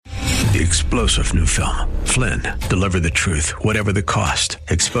the explosive new film, Flynn, Deliver the Truth, Whatever the Cost,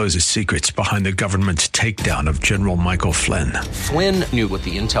 exposes secrets behind the government's takedown of General Michael Flynn. Flynn knew what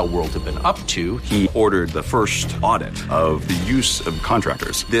the intel world had been up to. He ordered the first audit of the use of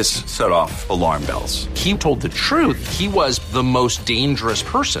contractors. This set off alarm bells. He told the truth. He was the most dangerous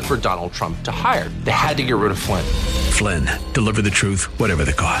person for Donald Trump to hire. They had to get rid of Flynn. Flynn, Deliver the Truth, Whatever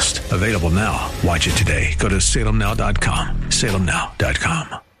the Cost. Available now. Watch it today. Go to salemnow.com.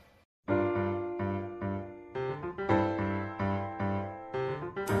 salemnow.com.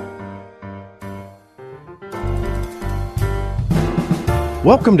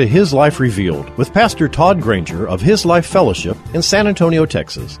 Welcome to His Life Revealed with Pastor Todd Granger of His Life Fellowship in San Antonio,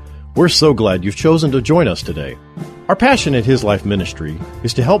 Texas. We're so glad you've chosen to join us today. Our passion at His Life Ministry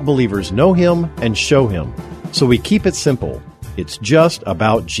is to help believers know Him and show Him. So we keep it simple. It's just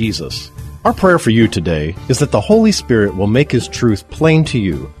about Jesus. Our prayer for you today is that the Holy Spirit will make His truth plain to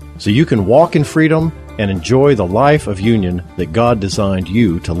you so you can walk in freedom and enjoy the life of union that God designed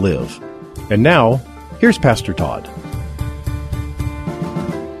you to live. And now, here's Pastor Todd.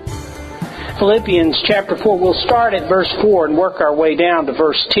 Philippians chapter 4, we'll start at verse 4 and work our way down to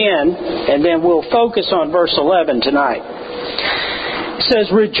verse 10, and then we'll focus on verse 11 tonight. It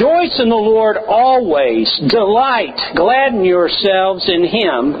says, "Rejoice in the Lord always. Delight, gladden yourselves in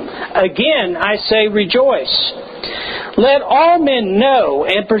Him. Again, I say rejoice. Let all men know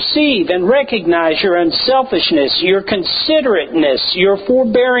and perceive and recognize your unselfishness, your considerateness, your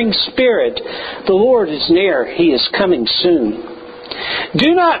forbearing spirit. The Lord is near. He is coming soon.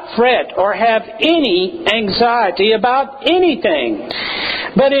 Do not fret or have any anxiety about anything,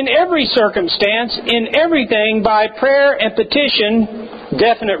 but in every circumstance, in everything, by prayer and petition,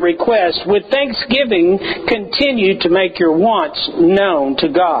 definite request, with thanksgiving, continue to make your wants known to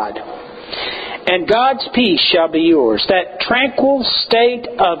God. And God's peace shall be yours, that tranquil state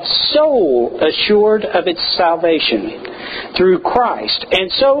of soul assured of its salvation through Christ,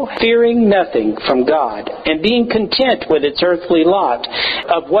 and so fearing nothing from God, and being content with its earthly lot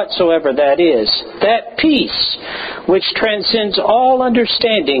of whatsoever that is. That peace, which transcends all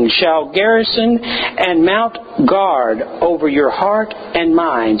understanding, shall garrison and mount guard over your heart and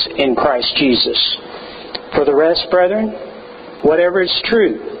minds in Christ Jesus. For the rest, brethren, whatever is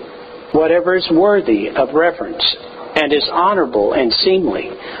true, whatever is worthy of reverence, and is honorable and seemly,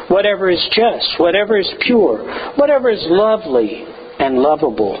 whatever is just, whatever is pure, whatever is lovely and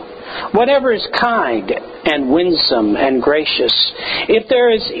lovable, whatever is kind and winsome and gracious, if there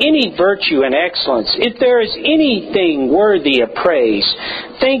is any virtue and excellence, if there is anything worthy of praise,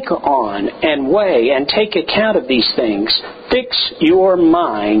 think on and weigh and take account of these things. Fix your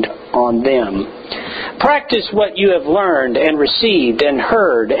mind on them. Practice what you have learned and received and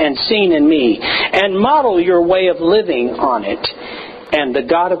heard and seen in me, and model your way of living on it. And the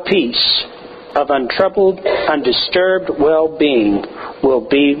God of peace, of untroubled, undisturbed well-being, will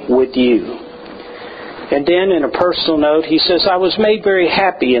be with you." And then in a personal note, he says, "I was made very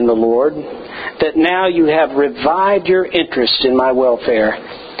happy in the Lord, that now you have revived your interest in my welfare,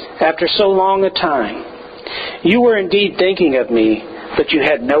 after so long a time. You were indeed thinking of me, but you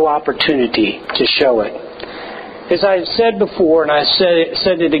had no opportunity to show it." As I said before, and I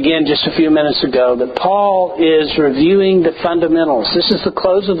said it again just a few minutes ago, that Paul is reviewing the fundamentals. This is the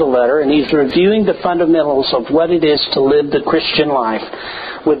close of the letter, and he's reviewing the fundamentals of what it is to live the Christian life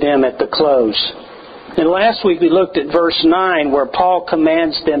with them at the close. And last week we looked at verse 9, where Paul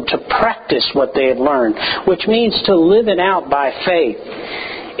commands them to practice what they had learned, which means to live it out by faith.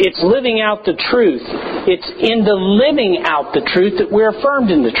 It's living out the truth. It's in the living out the truth that we're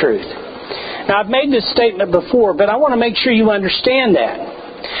affirmed in the truth. Now, I've made this statement before, but I want to make sure you understand that.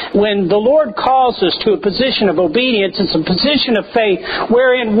 When the Lord calls us to a position of obedience, it's a position of faith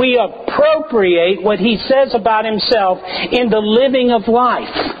wherein we appropriate what He says about Himself in the living of life.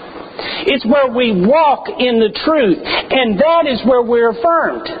 It's where we walk in the truth, and that is where we're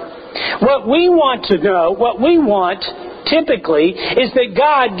affirmed. What we want to know, what we want typically, is that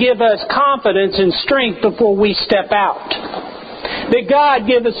God give us confidence and strength before we step out. That God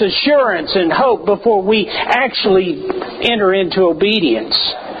give us assurance and hope before we actually enter into obedience.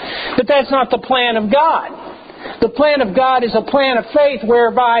 But that's not the plan of God. The plan of God is a plan of faith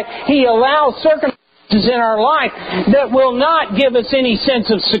whereby He allows circumstances in our life that will not give us any sense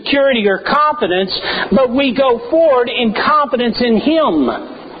of security or confidence, but we go forward in confidence in Him.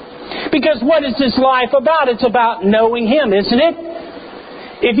 Because what is this life about? It's about knowing Him, isn't it?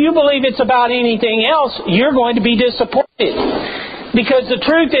 If you believe it's about anything else, you're going to be disappointed. Because the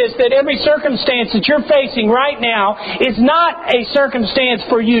truth is that every circumstance that you're facing right now is not a circumstance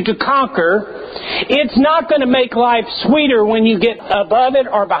for you to conquer. It's not going to make life sweeter when you get above it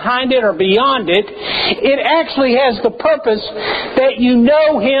or behind it or beyond it. It actually has the purpose that you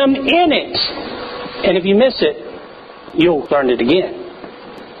know Him in it. And if you miss it, you'll learn it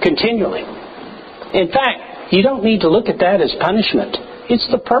again. Continually. In fact, you don't need to look at that as punishment. It's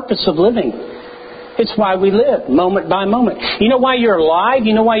the purpose of living. It's why we live, moment by moment. You know why you're alive?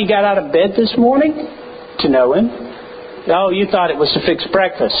 You know why you got out of bed this morning? To know Him. Oh, you thought it was to fix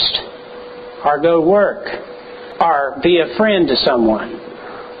breakfast, or go to work, or be a friend to someone,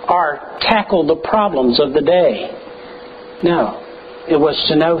 or tackle the problems of the day. No, it was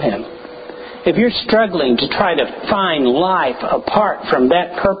to know Him. If you're struggling to try to find life apart from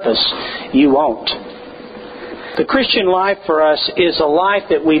that purpose, you won't. The Christian life for us is a life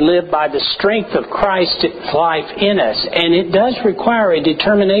that we live by the strength of Christ's life in us, and it does require a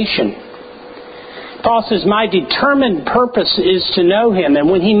determination. Paul says, my determined purpose is to know Him. And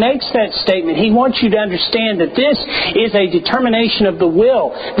when he makes that statement, he wants you to understand that this is a determination of the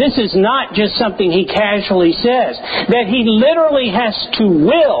will. This is not just something he casually says. That he literally has to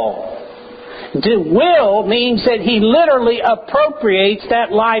will. To will means that he literally appropriates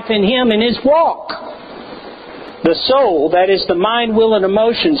that life in him in his walk. The soul, that is the mind, will, and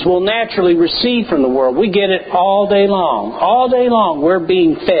emotions, will naturally receive from the world. We get it all day long. All day long we're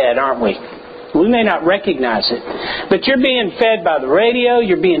being fed, aren't we? We may not recognize it. But you're being fed by the radio,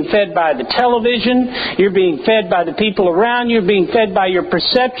 you're being fed by the television, you're being fed by the people around you, you're being fed by your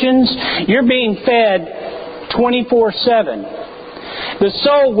perceptions, you're being fed 24/7. The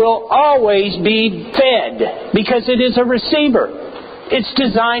soul will always be fed because it is a receiver. It's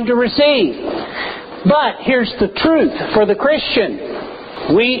designed to receive. But here's the truth for the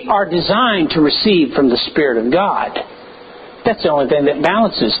Christian. We are designed to receive from the Spirit of God. That's the only thing that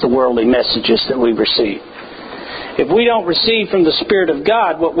balances the worldly messages that we receive. If we don't receive from the Spirit of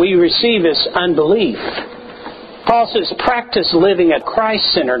God, what we receive is unbelief. Paul says, practice living a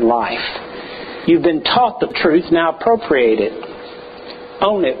Christ-centered life. You've been taught the truth, now appropriate it.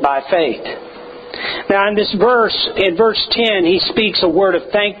 Own it by faith. Now in this verse, in verse 10, he speaks a word of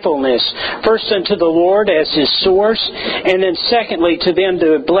thankfulness. First unto the Lord as His source, and then secondly to them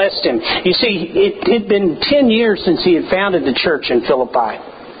that have blessed Him. You see, it had been 10 years since he had founded the church in Philippi.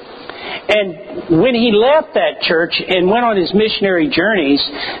 And when he left that church and went on his missionary journeys,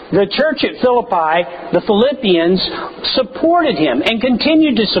 the church at Philippi, the Philippians, supported him and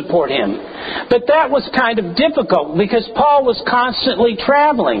continued to support him. But that was kind of difficult because Paul was constantly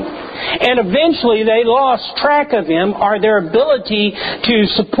traveling. And eventually they lost track of him, or their ability to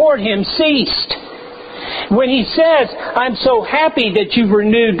support him ceased. When he says, I'm so happy that you've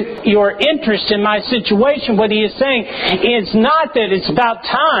renewed your interest in my situation, what he is saying is not that it's about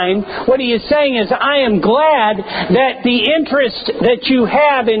time. What he is saying is, I am glad that the interest that you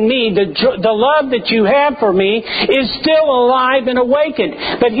have in me, the love that you have for me, is still alive and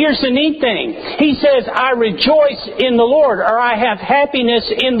awakened. But here's the neat thing. He says, I rejoice in the Lord, or I have happiness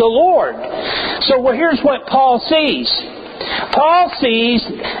in the Lord. So here's what Paul sees. Paul sees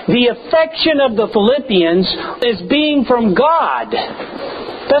the affection of the Philippians as being from God.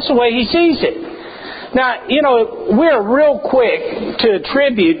 That's the way he sees it. Now, we're real quick to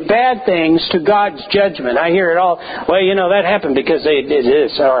attribute bad things to God's judgment. I hear it all. Well, that happened because they did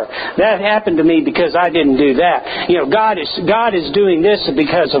this, or that happened to me because I didn't do that. God is doing this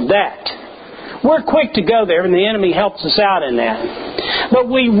because of that. We're quick to go there, and the enemy helps us out in that. But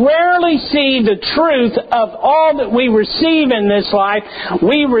we rarely see the truth of all that we receive in this life.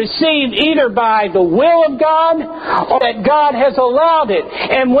 We receive either by the will of God or that God has allowed it.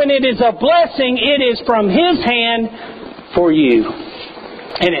 And when it is a blessing, it is from His hand for you.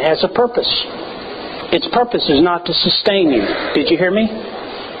 And it has a purpose. Its purpose is not to sustain you. Did you hear me?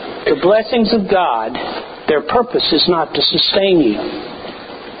 The blessings of God, their purpose is not to sustain you.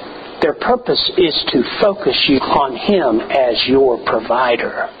 Their purpose is to focus you on Him as your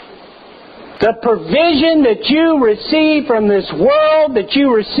provider. The provision that you receive from this world, that you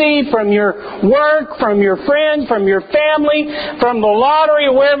receive from your work, from your friends, from your family, from the lottery,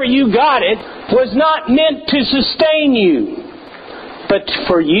 or wherever you got it, was not meant to sustain you, but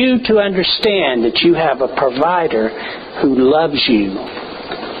for you to understand that you have a provider who loves you.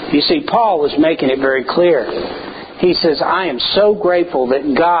 You see, Paul was making it very clear. He says, I am so grateful that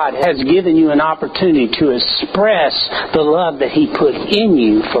God has given you an opportunity to express the love that He put in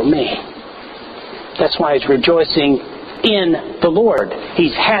you for me. That's why he's rejoicing in the Lord.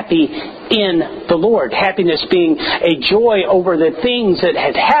 He's happy in the Lord. Happiness being a joy over the things that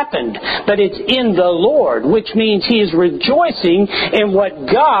had happened, but it's in the Lord, which means he is rejoicing in what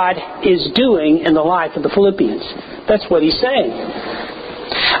God is doing in the life of the Philippians. That's what he's saying.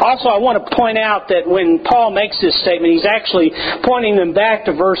 Also, I want to point out that when Paul makes this statement, he's actually pointing them back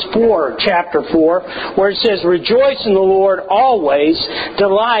to verse 4, chapter 4, where it says, "Rejoice in the Lord always,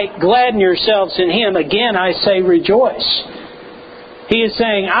 delight, gladden yourselves in him." Again, I say rejoice. He is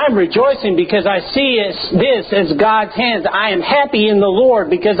saying, I'm rejoicing because I see this as God's hands. I am happy in the Lord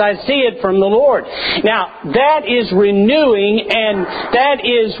because I see it from the Lord. Now, that is renewing and that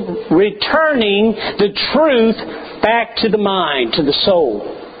is returning the truth back to the mind, to the soul.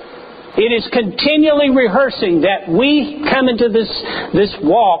 It is continually rehearsing that we come into this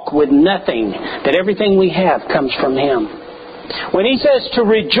walk with nothing, that everything we have comes from Him. When he says to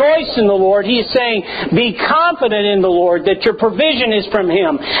rejoice in the Lord, he is saying, be confident in the Lord that your provision is from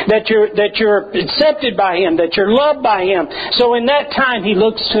Him, that you're accepted by Him, that you're loved by Him. So in that time, he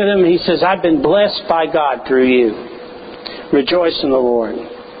looks to them and he says, I've been blessed by God through you. Rejoice in the Lord.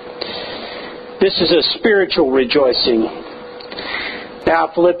 This is a spiritual rejoicing. Now,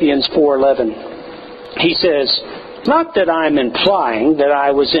 Philippians 4:11. He says, not that I'm implying that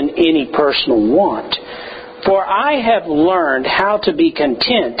I was in any personal want, for I have learned how to be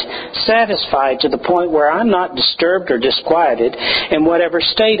content, satisfied to the point where I'm not disturbed or disquieted in whatever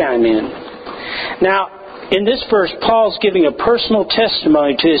state I'm in. Now, in this verse, Paul's giving a personal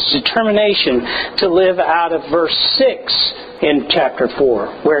testimony to his determination to live out of verse 6 in chapter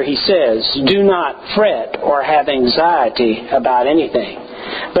 4, where he says, do not fret or have anxiety about anything,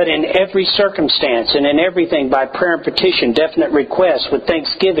 but in every circumstance and in everything by prayer and petition, definite requests with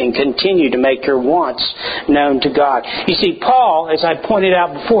thanksgiving, continue to make your wants known to God. You see, Paul, as I pointed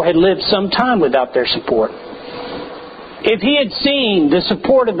out before, had lived some time without their support. If he had seen the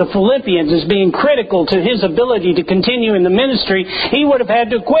support of the Philippians as being critical to his ability to continue in the ministry, he would have had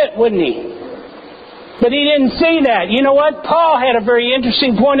to quit, wouldn't he? But he didn't see that. You know what? Paul had a very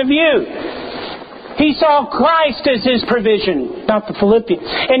interesting point of view. He saw Christ as his provision, not the Philippians.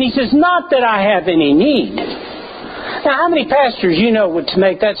 And he says, not that I have any need. Now, how many pastors you know would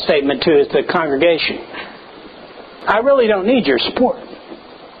make that statement to the congregation? I really don't need your support.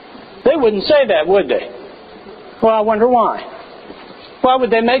 They wouldn't say that, would they? Well, I wonder why. Why would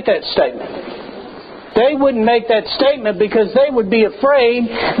they make that statement? They wouldn't make that statement because they would be afraid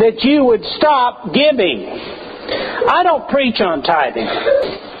that you would stop giving. I don't preach on tithing,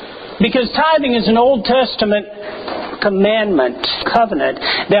 because tithing is an Old Testament covenant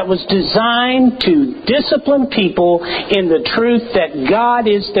that was designed to discipline people in the truth that God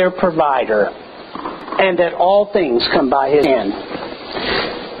is their provider and that all things come by His hand.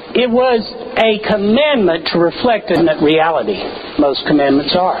 It was a commandment to reflect in that reality. Most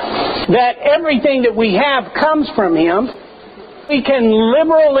commandments are. That everything that we have comes from Him. We can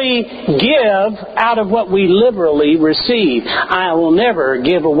liberally give out of what we liberally receive. I will never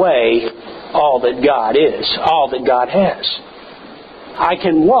give away all that God is, all that God has. I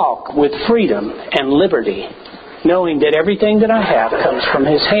can walk with freedom and liberty, knowing that everything that I have comes from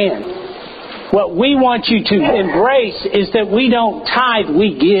His hand. What we want you to embrace is that we don't tithe,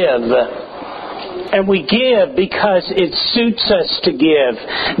 we give. And we give because it suits us to give.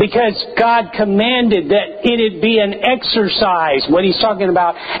 Because God commanded that it be an exercise, what He's talking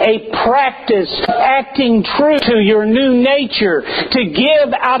about, a practice, acting true to your new nature, to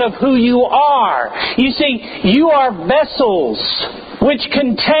give out of who you are. You see, you are vessels which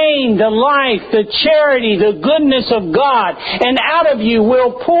contain the life, the charity, the goodness of God. And out of you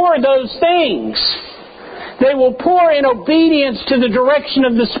will pour those things. They will pour in obedience to the direction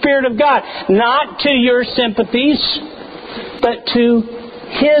of the Spirit of God. Not to your sympathies, but to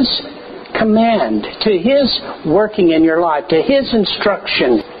His command, to His working in your life, to His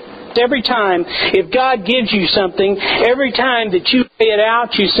instruction. Every time, if God gives you something, every time that you lay it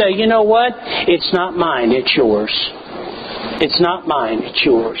out, you say, you know what? It's not mine, it's yours. It's not mine, it's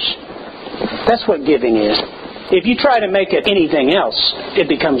yours. That's what giving is. If you try to make it anything else, it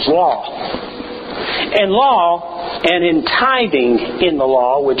becomes law. And law, and in tithing in the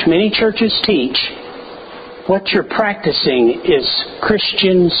law, which many churches teach, what you're practicing is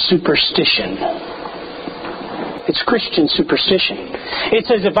Christian superstition. It's Christian superstition. It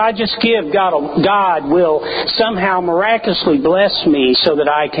says if I just give, God will somehow miraculously bless me so that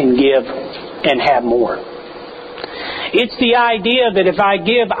I can give and have more. It's the idea that if I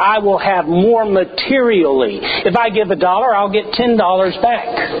give, I will have more materially. If I give $1, I'll get $10 back.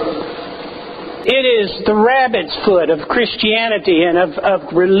 It is the rabbit's foot of Christianity and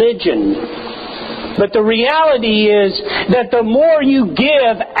of religion. But the reality is that the more you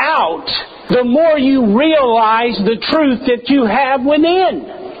give out, the more you realize the truth that you have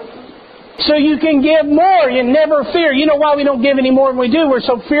within. So you can give more. You never fear. You know why we don't give any more than we do? We're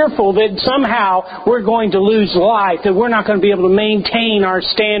so fearful that somehow we're going to lose life, that we're not going to be able to maintain our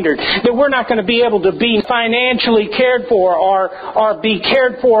standard, that we're not going to be able to be financially cared for or be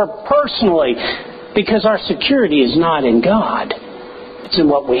cared for personally, because our security is not in God. It's in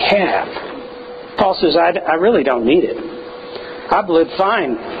what we have. Paul says, I really don't need it. I've lived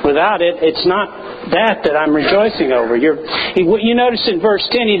fine without it. It's not that I'm rejoicing over. You notice in verse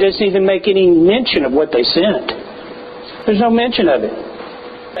 10, he doesn't even make any mention of what they sent. There's no mention of it.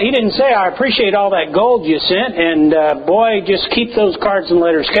 He didn't say, I appreciate all that gold you sent, and boy, just keep those cards and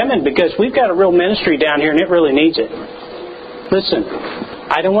letters coming, because we've got a real ministry down here and it really needs it. Listen,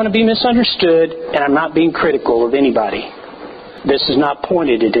 I don't want to be misunderstood, and I'm not being critical of anybody. This is not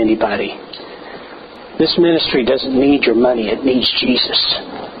pointed at anybody. This ministry doesn't need your money. It needs Jesus.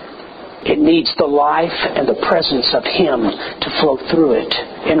 It needs the life and the presence of Him to flow through it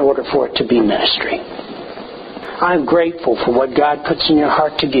in order for it to be ministry. I'm grateful for what God puts in your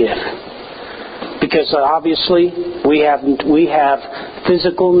heart to give. Because obviously we have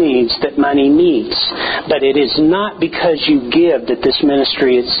physical needs that money meets. But it is not because you give that this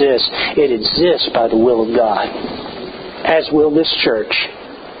ministry exists. It exists by the will of God. As will this church.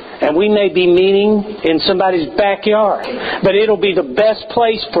 And we may be meeting in somebody's backyard, but it'll be the best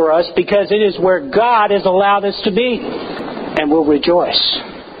place for us because it is where God has allowed us to be. And we'll rejoice.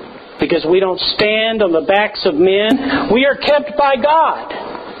 Because we don't stand on the backs of men. We are kept by God.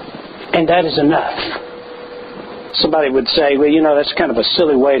 And that is enough. Somebody would say, well, that's kind of a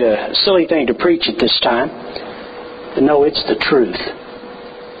silly thing to preach at this time. But no, it's the truth.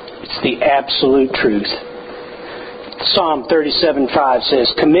 It's the absolute truth. Psalm 37:5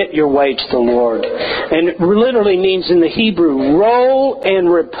 says, commit your way to the Lord. And it literally means in the Hebrew, roll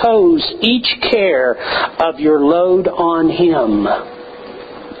and repose each care of your load on Him.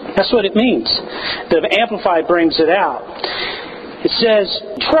 That's what it means. The Amplified brings it out. It says,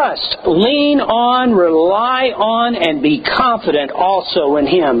 trust, lean on, rely on, and be confident also in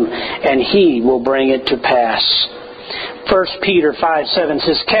Him, and He will bring it to pass. 1 Peter 5:7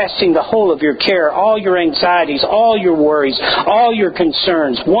 says, casting the whole of your care, all your anxieties, all your worries, all your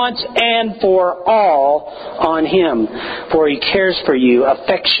concerns, once and for all on Him. For He cares for you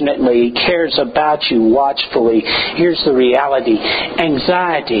affectionately. He cares about you watchfully. Here's the reality.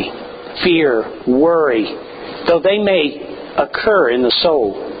 Anxiety, fear, worry, though they may occur in the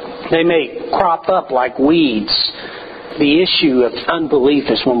soul, they may crop up like weeds. The issue of unbelief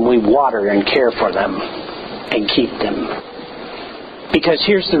is when we water and care for them and keep them. Because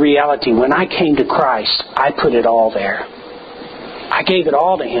here's the reality. When I came to Christ, I put it all there. I gave it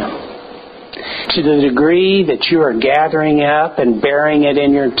all to Him. To the degree that you are gathering up and burying it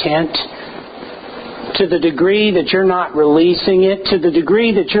in your tent, to the degree that you're not releasing it, to the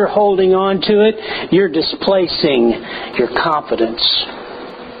degree that you're holding on to it, you're displacing your confidence.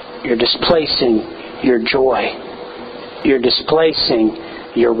 You're displacing your joy. You're displacing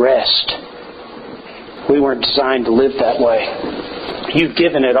your rest. We weren't designed to live that way. You've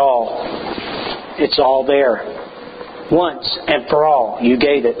given it all. It's all there. Once and for all, you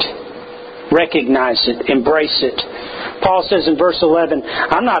gave it. Recognize it. Embrace it. Paul says in verse 11,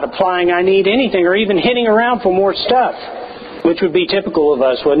 I'm not applying I need anything or even hitting around for more stuff, which would be typical of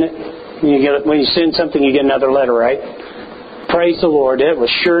us, wouldn't it? When you send something, you get another letter, right? Praise the Lord. It was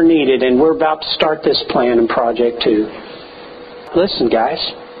sure needed, and we're about to start this plan and project too. Listen, guys.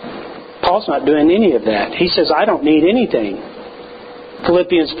 Paul's not doing any of that. He says, I don't need anything.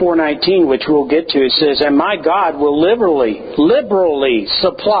 Philippians 4:19, which we'll get to, it says, and my God will liberally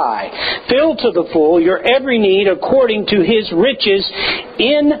supply, fill to the full your every need according to His riches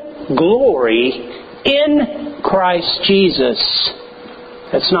in glory in Christ Jesus.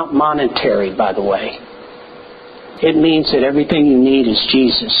 That's not monetary, by the way. It means that everything you need is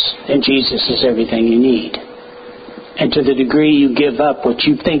Jesus, and Jesus is everything you need. And to the degree you give up what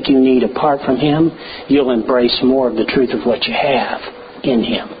you think you need apart from Him, you'll embrace more of the truth of what you have in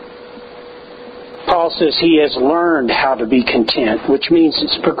Him. Paul says he has learned how to be content, which means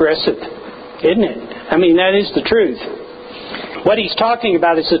it's progressive, isn't it? I mean, that is the truth. What he's talking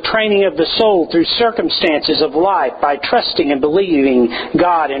about is the training of the soul through circumstances of life by trusting and believing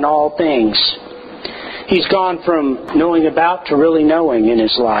God in all things. He's gone from knowing about to really knowing in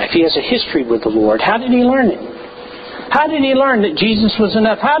his life. He has a history with the Lord. How did he learn it? How did he learn that Jesus was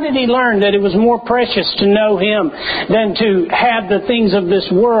enough? How did he learn that it was more precious to know Him than to have the things of this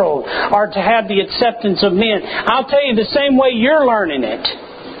world or to have the acceptance of men? I'll tell you the same way you're learning it.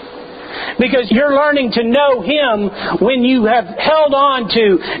 Because you're learning to know Him when you have held on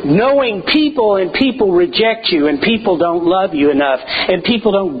to knowing people, and people reject you, and people don't love you enough, and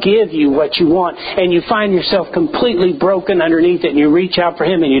people don't give you what you want, and you find yourself completely broken underneath it, and you reach out for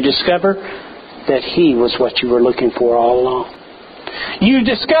Him and you discover that He was what you were looking for all along. You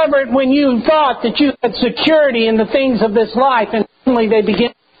discover it when you thought that you had security in the things of this life, and suddenly they begin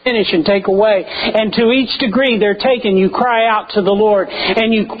to finish and take away. And to each degree they're taken, you cry out to the Lord,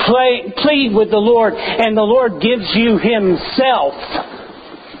 and you plead with the Lord, and the Lord gives you Himself.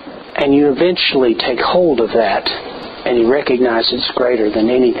 And you eventually take hold of that, and you recognize it's greater than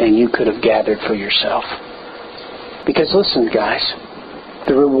anything you could have gathered for yourself. Because listen, guys,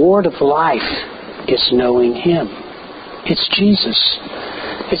 the reward of life is knowing Him. It's Jesus.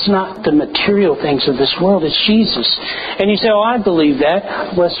 It's not the material things of this world. It's Jesus. And you say, oh, I believe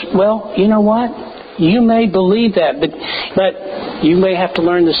that. Well, you know what? You may believe that, but you may have to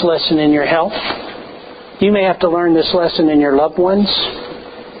learn this lesson in your health. You may have to learn this lesson in your loved ones.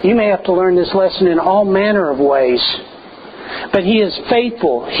 You may have to learn this lesson in all manner of ways. But He is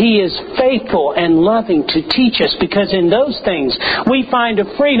faithful. He is faithful and loving to teach us, because in those things we find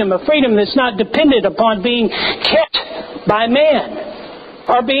a freedom that's not dependent upon being kept by man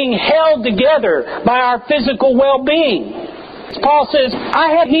or being held together by our physical well-being. Paul says,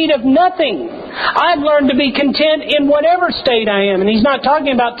 I have need of nothing. I've learned to be content in whatever state I am. And he's not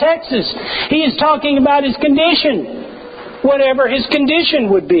talking about Texas. He is talking about his condition, whatever his condition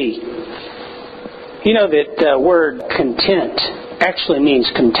would be. You know that the word content actually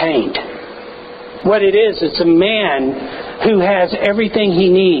means contained. What it is, it's a man who has everything he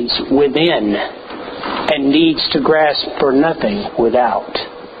needs within and needs to grasp for nothing without.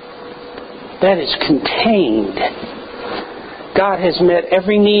 That is contained. God has met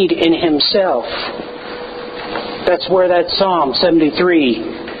every need in Himself. That's where that Psalm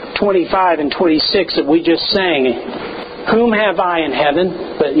 73, 25 and 26 that we just sang, whom have I in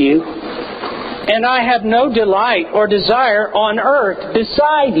heaven but you? And I have no delight or desire on earth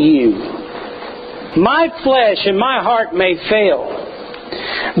beside you. My flesh and my heart may fail,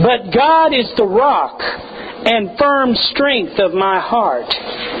 but God is the rock and firm strength of my heart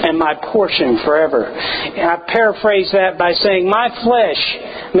and my portion forever. And I paraphrase that by saying, my flesh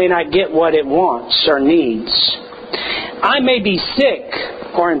may not get what it wants or needs. I may be sick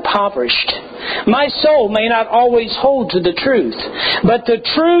or impoverished. My soul may not always hold to the truth. But the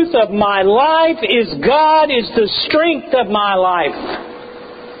truth of my life is God is the strength of my life.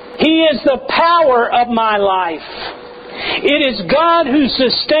 He is the power of my life. It is God who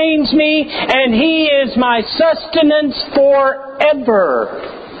sustains me, and He is my sustenance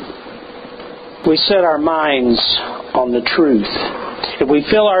forever. We set our minds on the truth. If we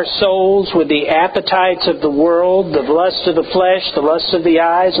fill our souls with the appetites of the world, the lust of the flesh, the lust of the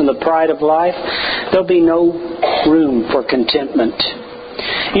eyes, and the pride of life, there'll be no room for contentment.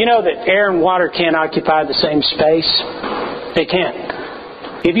 You know that air and water can't occupy the same space? They can't.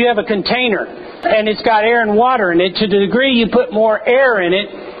 If you have a container and it's got air and water in it, to the degree you put more air in it,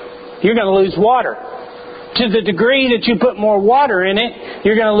 you're going to lose water. To the degree that you put more water in it,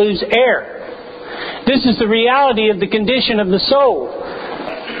 you're going to lose air. This is the reality of the condition of the soul.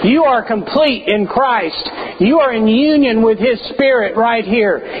 You are complete in Christ. You are in union with His Spirit right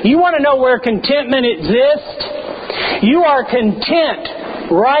here. You want to know where contentment exists? You are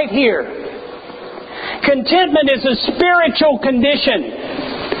content right here. Contentment is a spiritual condition.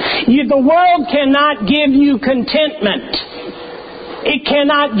 The world cannot give you contentment. It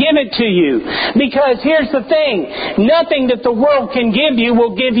cannot give it to you. Because here's the thing. Nothing that the world can give you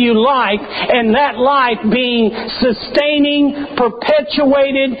will give you life. And that life being sustaining,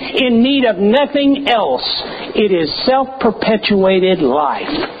 perpetuated, in need of nothing else. It is self-perpetuated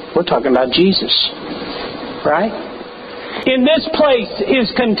life. We're talking about Jesus. Right? In this place is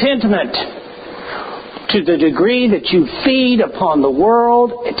contentment. To the degree that you feed upon the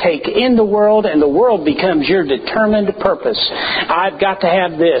world, take in the world, and the world becomes your determined purpose. I've got to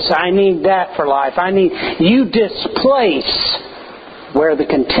have this. I need that for life. You displace where the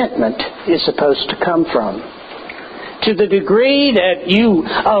contentment is supposed to come from. To the degree that you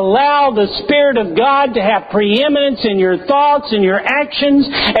allow the Spirit of God to have preeminence in your thoughts and your actions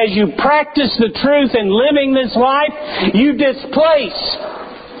as you practice the truth in living this life, you displace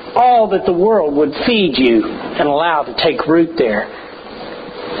all that the world would feed you and allow to take root there.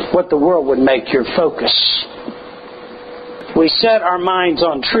 What the world would make your focus. We set our minds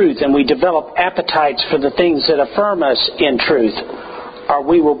on truth and we develop appetites for the things that affirm us in truth, or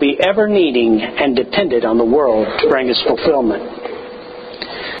we will be ever needing and dependent on the world to bring us fulfillment.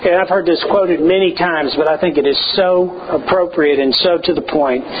 And I've heard this quoted many times, but I think it is so appropriate and so to the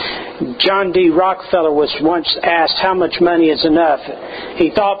point. John D. Rockefeller was once asked how much money is enough. He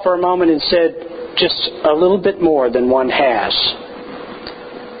thought for a moment and said, just a little bit more than one has.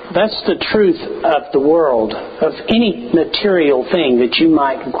 That's the truth of the world, of any material thing that you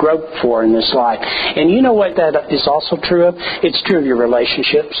might grope for in this life. And you know what that is also true of? It's true of your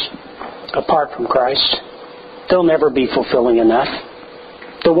relationships apart from Christ. They'll never be fulfilling enough.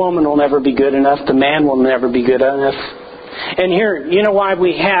 The woman will never be good enough. The man will never be good enough. And here, you know why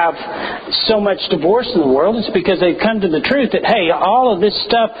we have so much divorce in the world? It's because they've come to the truth that, hey, all of this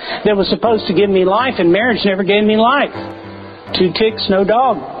stuff that was supposed to give me life in marriage never gave me life. 2 ticks, no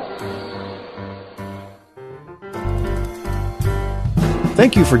dog.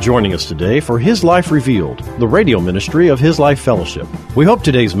 Thank you for joining us today for His Life Revealed, the radio ministry of His Life Fellowship. We hope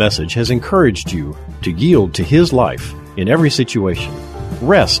today's message has encouraged you to yield to His life in every situation.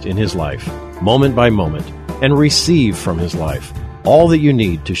 Rest in His life, moment by moment, and receive from His life all that you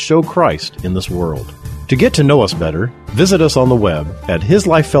need to show Christ in this world. To get to know us better, visit us on the web at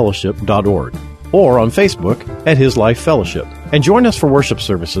hislifefellowship.org or on Facebook at His Life Fellowship. And join us for worship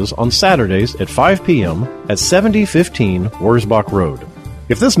services on Saturdays at 5 p.m. at 7015 Wurzbach Road.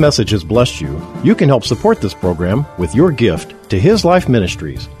 If this message has blessed you, you can help support this program with your gift to His Life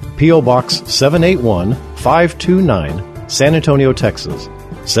Ministries, P.O. Box 781-529, San Antonio, Texas,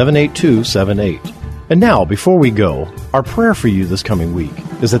 78278. And now, before we go, our prayer for you this coming week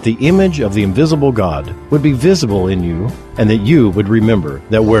is that the image of the invisible God would be visible in you and that you would remember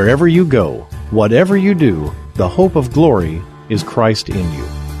that wherever you go, whatever you do, the hope of glory is Christ in you.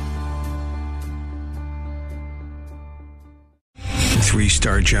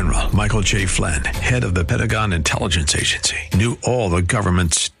 3-star General Michael J. Flynn, head of the Pentagon Intelligence Agency, knew all the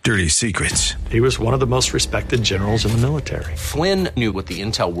government's dirty secrets. He was one of the most respected generals in the military. Flynn knew what the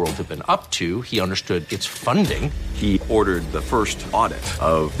intel world had been up to. He understood its funding. He ordered the first audit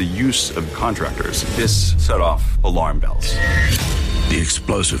of the use of contractors. This set off alarm bells. The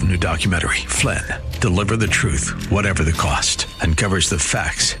explosive new documentary, Flynn, Deliver the Truth, Whatever the Cost, uncovers the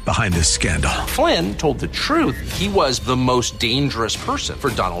facts behind this scandal. Flynn told the truth. He was the most dangerous person for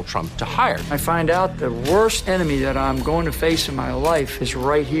Donald Trump to hire. I find out the worst enemy that I'm going to face in my life is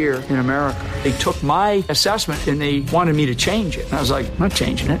right here in America. They took my assessment and they wanted me to change it. And I was like, I'm not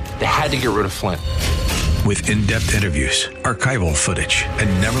changing it. They had to get rid of Flynn. With in-depth interviews, archival footage,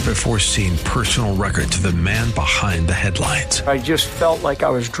 and never-before-seen personal records of the man behind the headlines. I just felt like I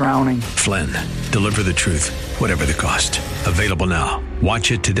was drowning. Flynn, Deliver the Truth, Whatever the Cost. Available now.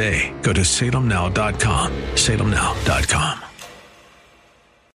 Watch it today. Go to salemnow.com. salemnow.com.